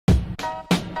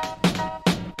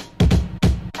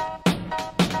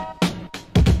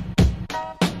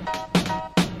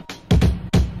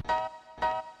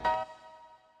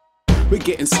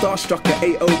getting starstruck at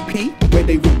AOP, where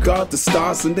they regard the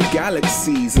stars and the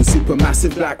galaxies and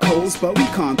supermassive black holes, but we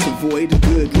can't avoid a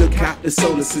good look at the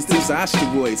solar system's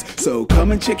asteroids. So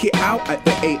come and check it out at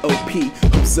the AOP.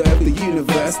 Observe the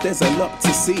universe, there's a lot to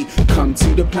see. Come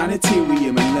to the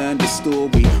planetarium and learn the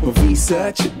story of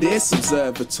research at this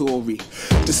observatory.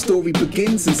 The story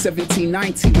begins in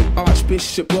 1790 with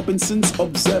Archbishop Robinson's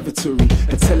observatory,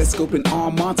 a telescope in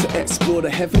Armagh to explore the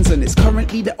heavens, and it's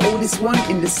currently the oldest one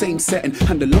in the same setting.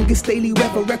 And the longest daily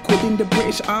weather record in the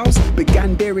British Isles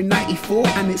began there in 94,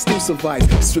 and it still survives.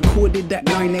 It's recorded at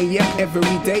 9 AM every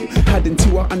day, adding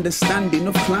to our understanding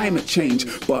of climate change.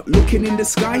 But looking in the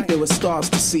sky, there were stars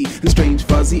to see, and strange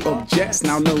fuzzy objects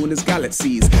now known as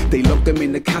galaxies. They logged them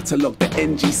in the catalogue, the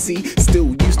NGC,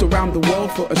 still used around the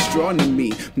world for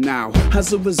astronomy. Now,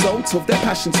 as a result of their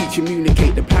passion to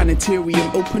communicate, the planetarium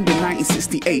opened in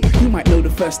 1968. You might know the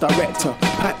first director,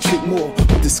 Patrick Moore,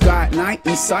 with the sky at night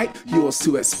in sight, yours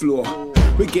to explore.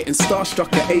 We're getting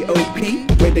starstruck at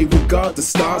AOP, where they regard the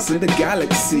stars and the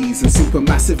galaxies and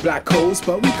supermassive black holes,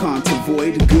 but we can't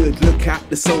avoid a good look at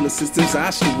the solar system's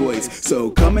asteroids.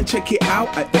 So come and check it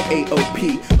out at the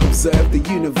AOP. Observe the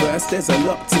universe, there's a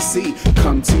lot to see.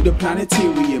 Come to the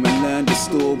planetarium and learn the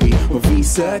story of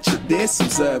research at this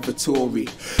observatory.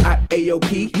 At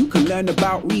AOP, you can learn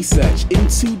about research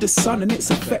into the sun and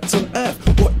its effect on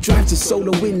Earth, what drives the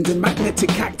solar wind and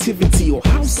magnetic activity, or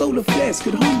how solar flares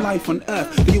could harm life on Earth.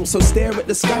 They also stare at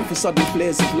the sky for sudden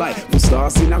flares of light from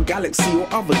stars in our galaxy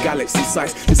or other galaxy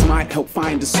sites. This might help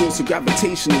find the source of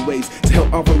gravitational waves to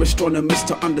help other astronomers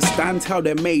to understand how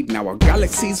they're made. Now our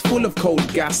galaxy's full of cold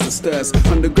gas that stirs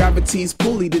under gravity's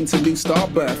pulled into new star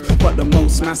birth, but the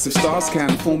most massive stars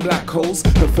can form black holes,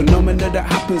 a phenomena that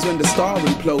happens when the star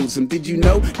implodes. And did you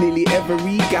know nearly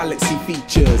every galaxy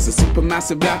features a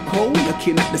supermassive black hole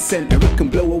looking at the center? It can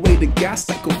blow away the gas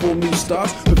that can form new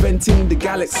stars, preventing the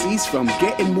galaxies from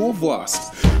getting more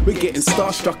vast. We're getting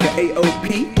starstruck at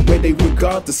AOP, where they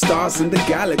regard the stars and the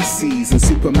galaxies and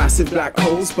supermassive black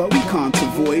holes, but we can't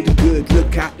avoid a good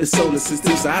look at the solar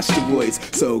system's asteroids.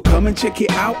 So come and check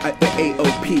it out at the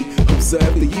AOP.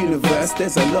 Observe the universe,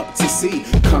 there's a lot to see.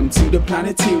 Come to the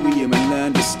planetarium and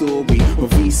learn the story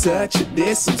of research at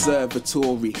this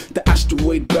observatory. The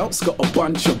asteroid belt's got a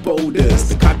bunch of boulders.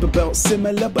 The Kuiper belt's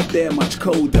similar, but they're much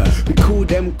colder. We call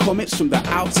them comets from the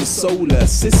outer solar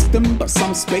system, but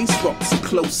some space rocks are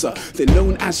closer. They're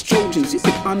known as Trojans. You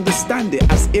could understand it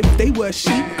as if they were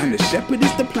sheep and the shepherd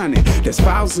is the planet. There's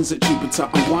thousands at Jupiter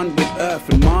and one with Earth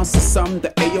and Mars. And some the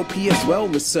AOP as well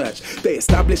research. They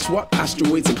establish what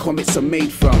asteroids and comets are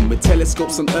made from, with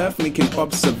telescopes on Earth making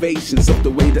observations of the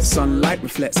way that sunlight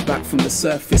reflects back from the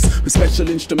surface, with special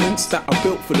instruments that are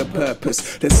built for the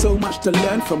purpose. There's so much to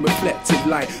learn from reflected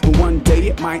light, and one day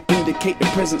it might indicate the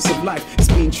presence of life. It's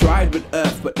been tried with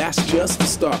Earth, but that's just the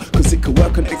start, cause it could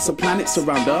work on exoplanets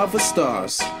around other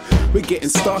stars. We're getting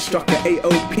starstruck at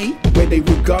AOP, where they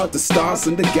regard the stars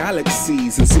and the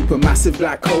galaxies and supermassive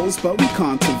black holes, but we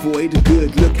can't avoid a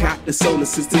good look at the solar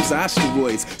system's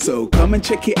asteroids. So come and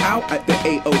check it out at the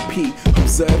AOP.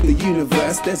 Observe the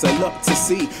universe, there's a lot to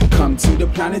see. Come to the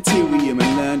planetarium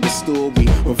and learn the story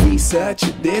of research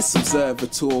at this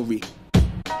observatory.